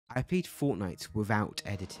I played Fortnite without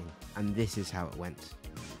editing, and this is how it went.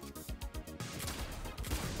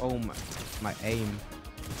 Oh my aim.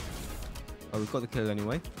 Oh, we've got the kill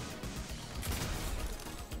anyway.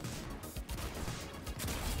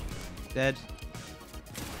 Dead.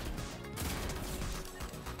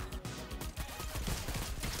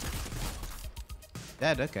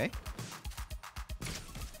 Dead, okay.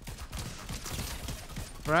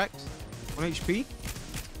 Correct. 1 HP.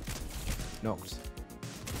 Knocked.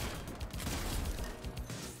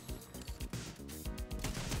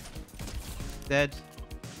 Dead.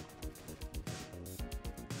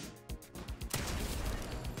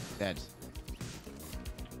 Dead.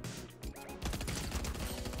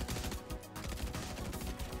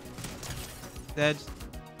 Dead.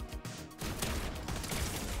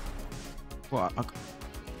 What?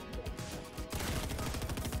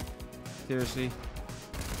 Seriously?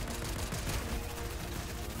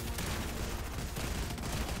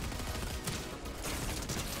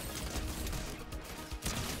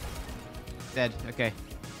 Dead. Okay.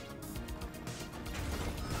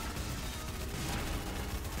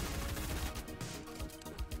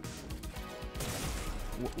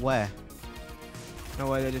 Where? No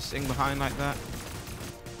way they're just sitting behind like that.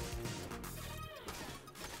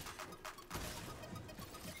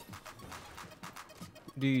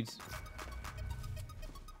 Dudes.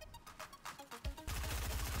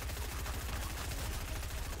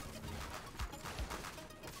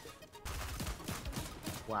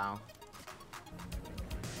 Wow.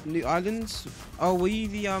 New islands? Oh, were you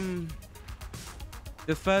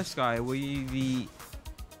the first guy? Were you the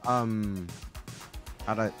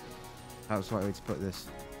how's the right way to put this?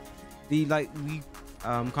 We kind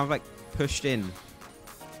of like pushed in.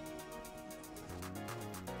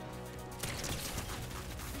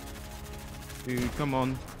 Dude, come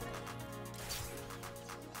on.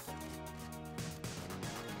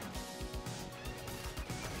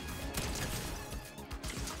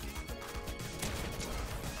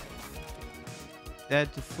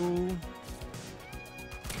 Dead to full.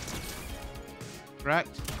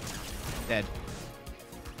 Cracked. Dead.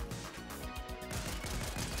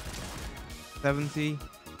 70.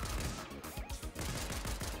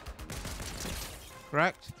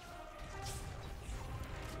 Cracked.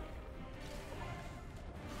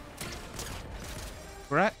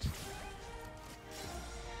 Correct.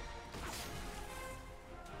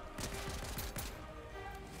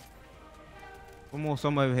 One more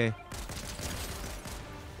somewhere over here.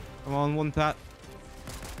 Come on, one tap.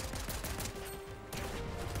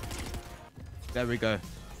 There we go.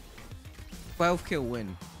 12 kill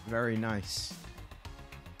win. Very nice.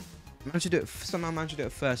 Managed to do it. Somehow managed to do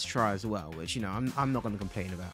it first try as well, which, you know, I'm not going to complain about.